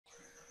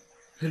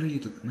Hello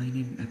YouTube, my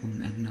name is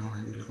Ebon and now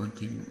I will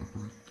continue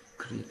about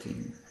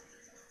creating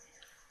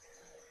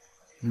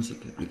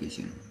music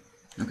application.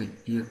 Okay,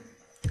 here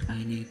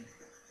I need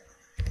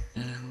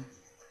L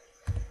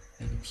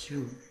and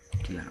show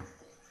dialog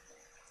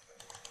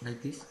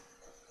like this,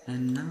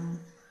 and now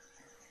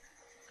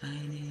I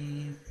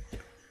need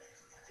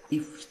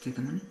if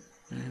statement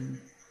and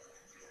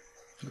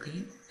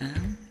okay,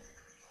 L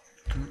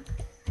dot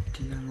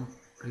dialog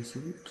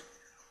result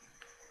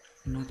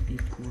not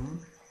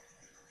equal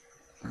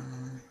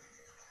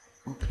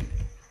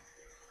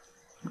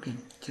okay,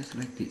 just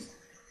like this.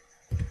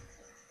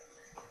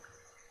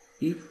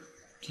 If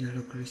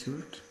dialog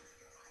result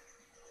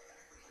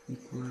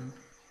equal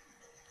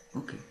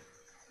okay,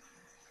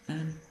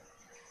 and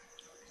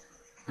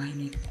I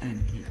need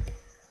N here.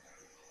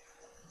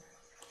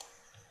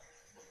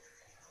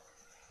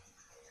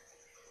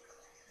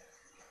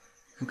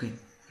 Okay,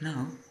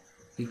 now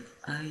if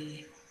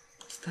I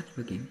start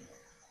again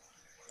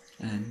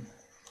and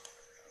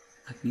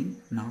admin,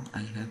 now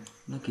I have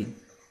login.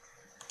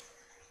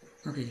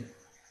 Okay,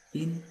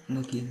 in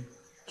login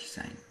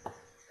design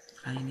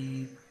I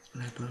need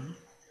label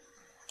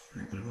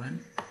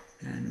 1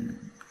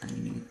 and I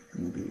need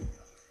maybe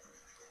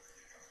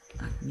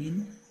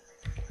admin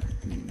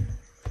name,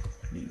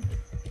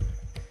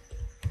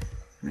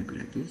 maybe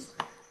like this,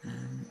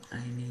 and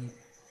I need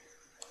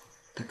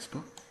text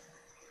box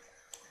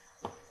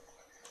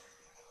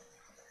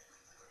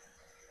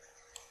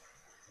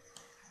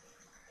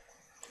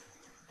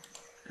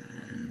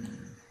and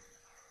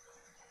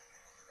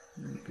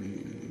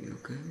maybe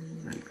okay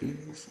like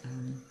this,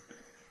 and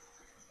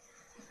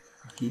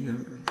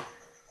here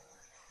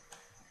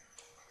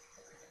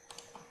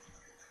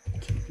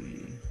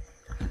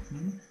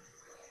admin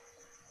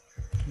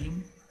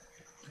name,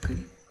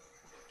 okay,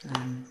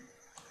 and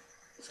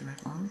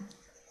select all,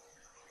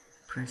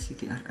 press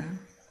Ctrl,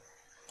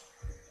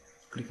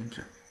 click and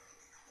drag.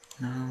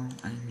 Now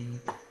I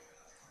need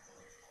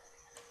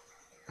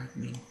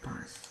admin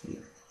pass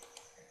here.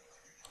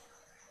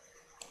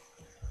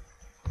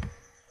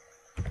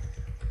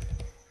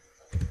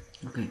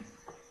 Okay,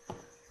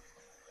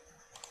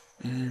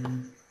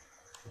 and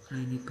I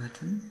need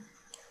button,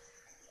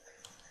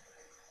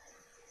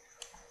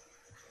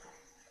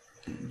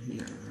 and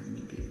here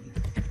maybe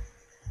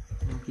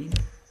login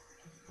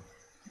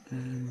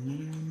and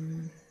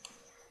name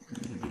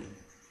maybe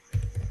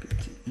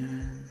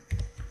PTN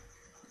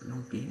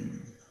login.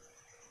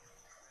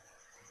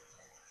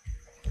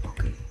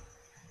 Okay,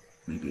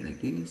 maybe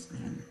like this,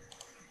 and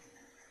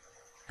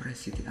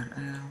press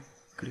Ctrl,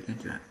 click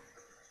and drag.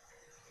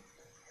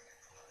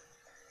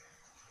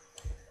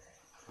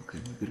 Okay,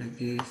 maybe like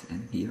this,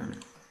 and here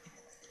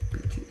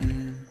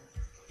PTN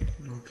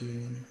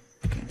login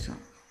cancel,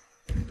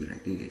 maybe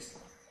like this.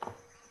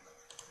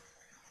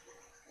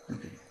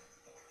 Okay,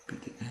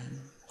 PTN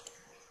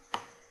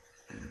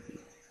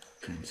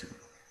cancel,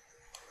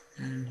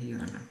 and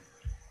here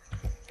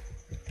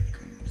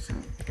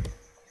cancel.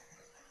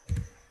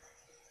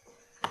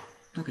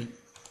 Okay,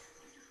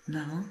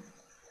 now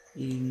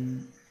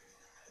in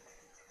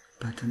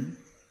button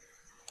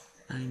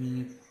I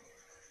need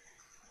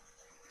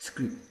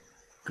script,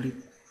 click,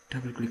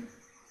 double click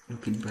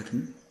login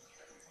button,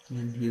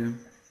 and here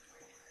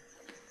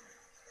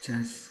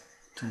just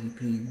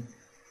type in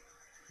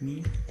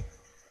me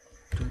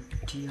dot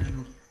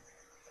dialog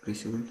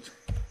result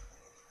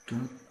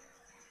dot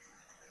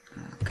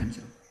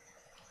cancel,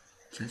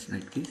 just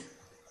like this.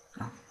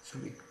 Oh,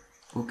 sorry.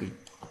 Okay.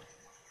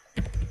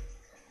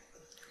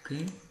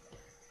 Okay.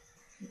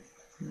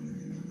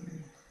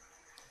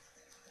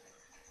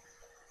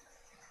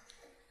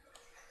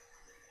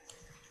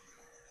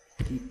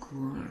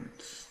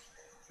 Equals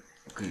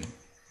okay,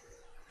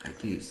 like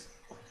this,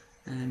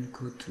 and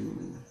go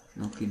to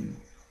login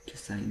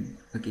design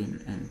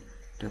again and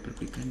double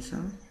click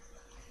cancel,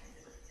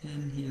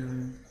 and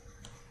here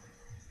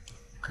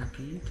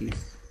copy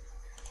this,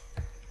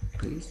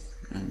 paste,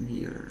 and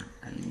here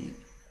I need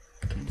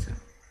cancel.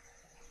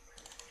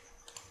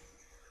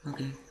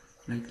 Okay,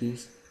 like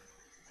this,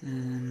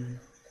 and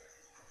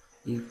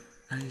if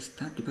I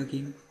start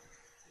debugging,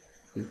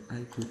 if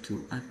I go to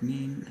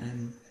admin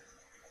and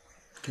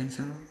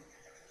cancel,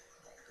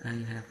 I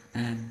have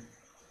an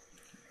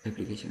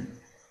application,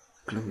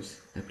 close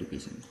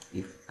application.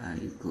 If I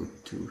go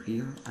to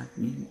here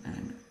admin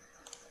and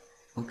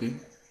okay,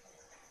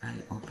 I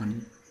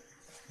open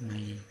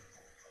my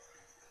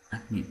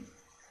admin.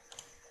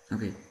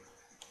 Okay,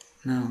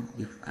 now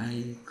if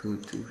I go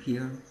to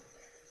here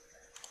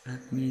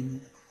admin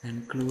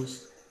and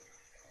close,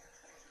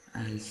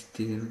 I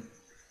still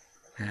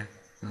have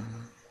a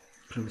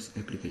close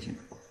application.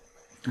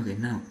 Okay,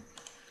 now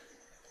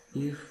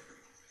if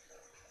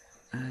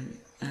I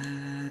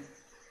add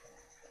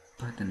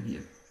button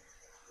here,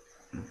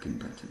 login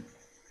button,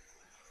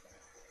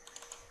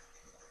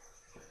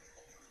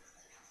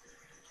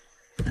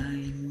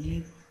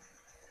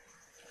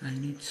 I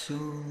need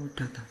show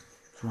data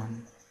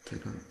from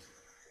table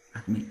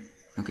admin.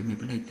 Okay,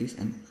 maybe like this,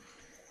 and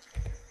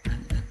I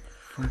add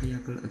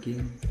variable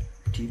again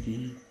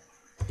db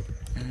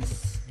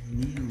as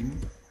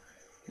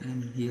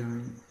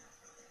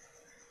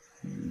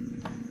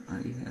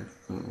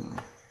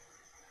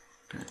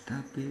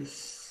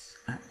is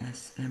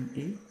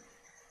ASMA.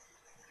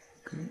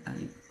 Okay,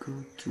 I go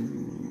to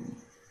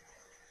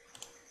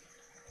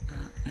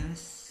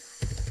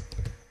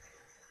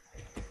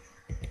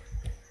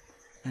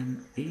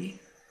ASMA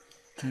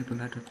table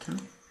adapter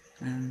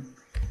and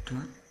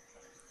dot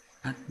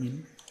admin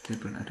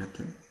table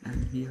adapter,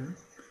 and here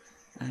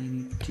I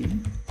need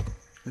team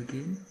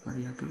again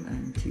variable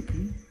and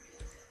db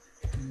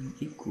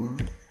equal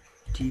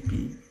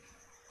db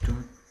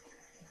dot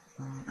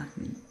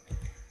admin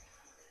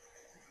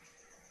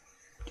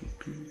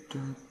db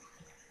dot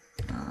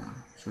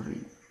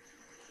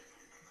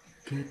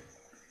get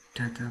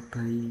data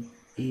by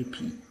AP.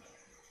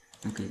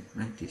 Okay,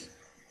 like this.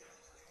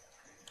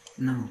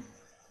 Now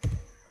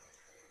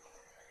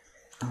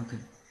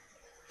okay,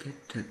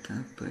 get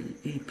data by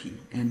AP,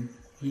 and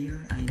here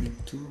I need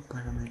two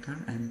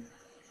parameters, and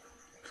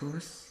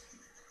first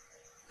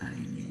I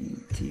need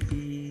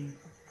db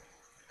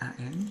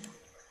am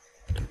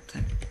dot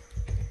text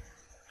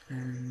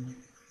and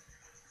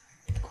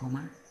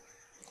comma,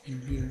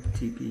 and here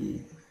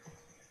db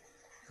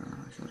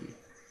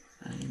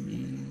I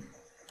need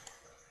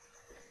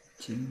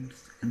change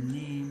a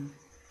name.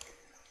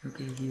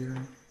 Okay, here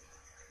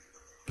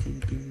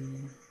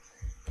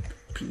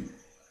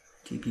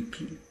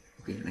tbp.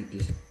 Okay, like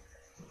this.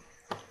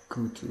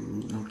 Go to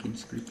login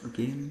script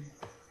again,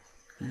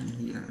 and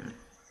here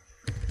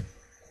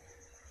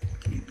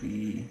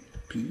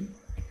tbp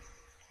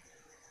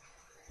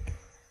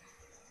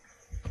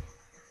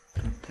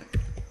protect.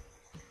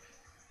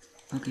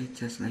 Okay,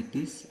 just like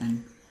this.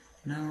 And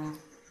now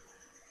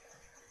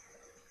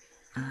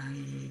I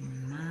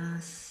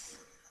must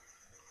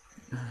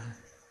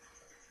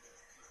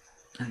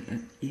I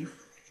add if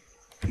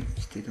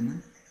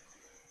statement.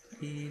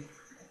 If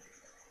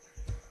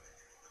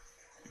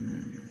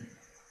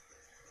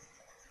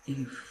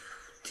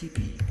db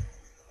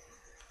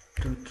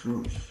dot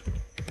rows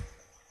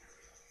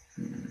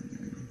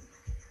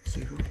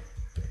 0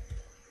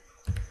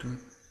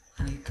 dot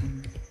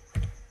item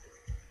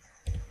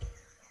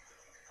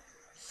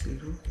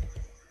 0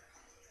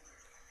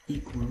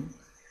 equal,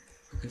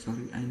 okay,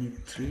 sorry, I need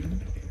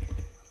string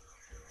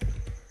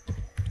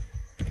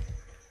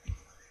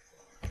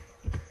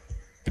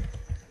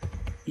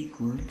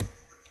equal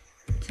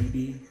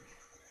db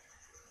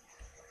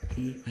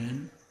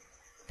en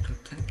dot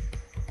text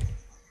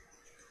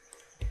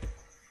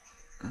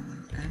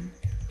and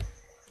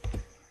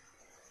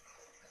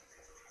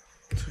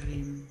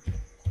string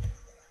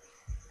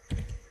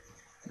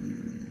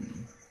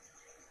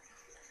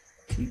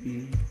db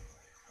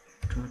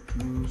dot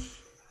rows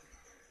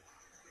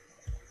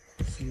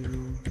 0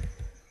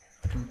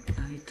 dot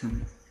item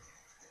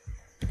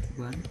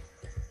 1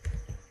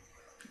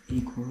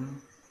 equal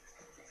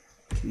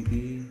db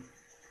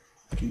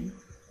p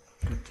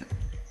dot text.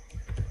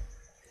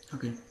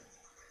 Okay,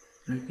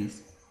 like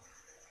this.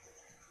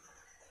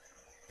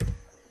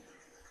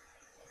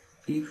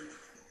 If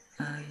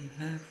I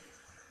have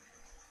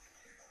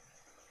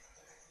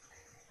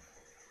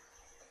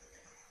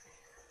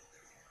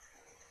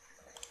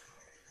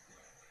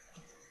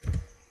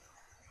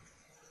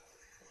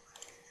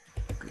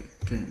okay,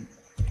 then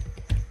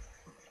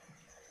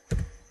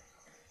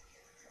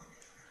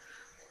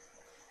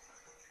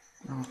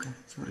okay,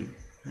 sorry,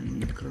 I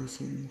need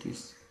closing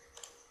this,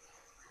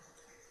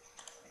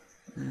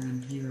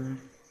 and here,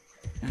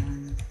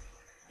 and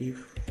if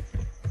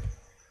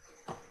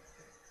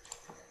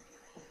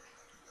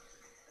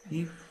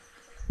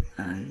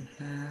I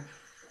have,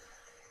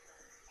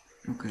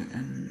 okay,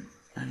 and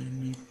I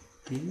need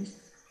this,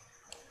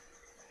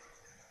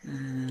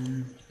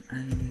 and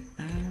I need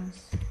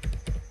else.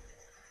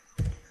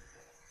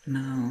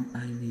 Now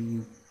I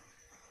need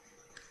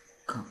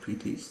copy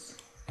this,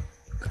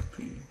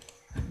 copy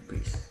and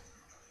paste,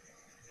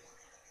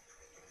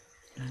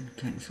 and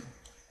cancel.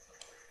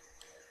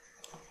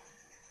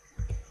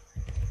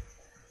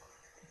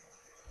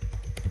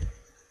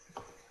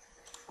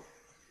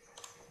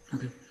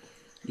 Okay,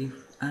 if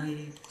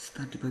I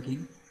start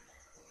debugging,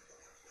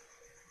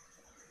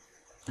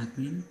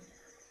 admin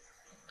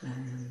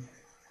and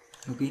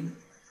login.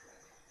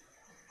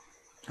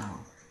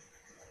 Oh,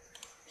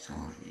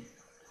 sorry.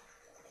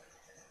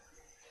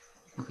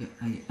 Okay,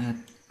 I add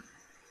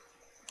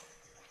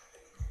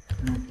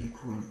not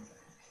equal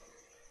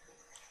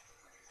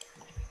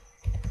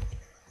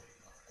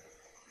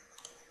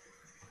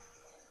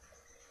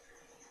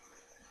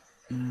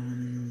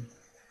and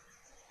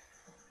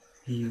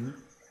here.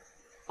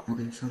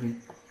 Okay, sorry,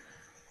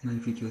 my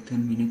video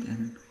 10 minutes,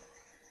 and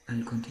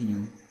I'll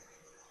continue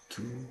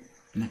to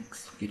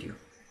next video.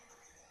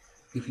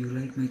 If you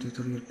like my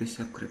tutorial, please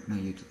subscribe my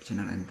YouTube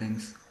channel, and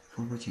thanks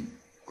for watching.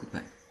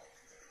 Goodbye.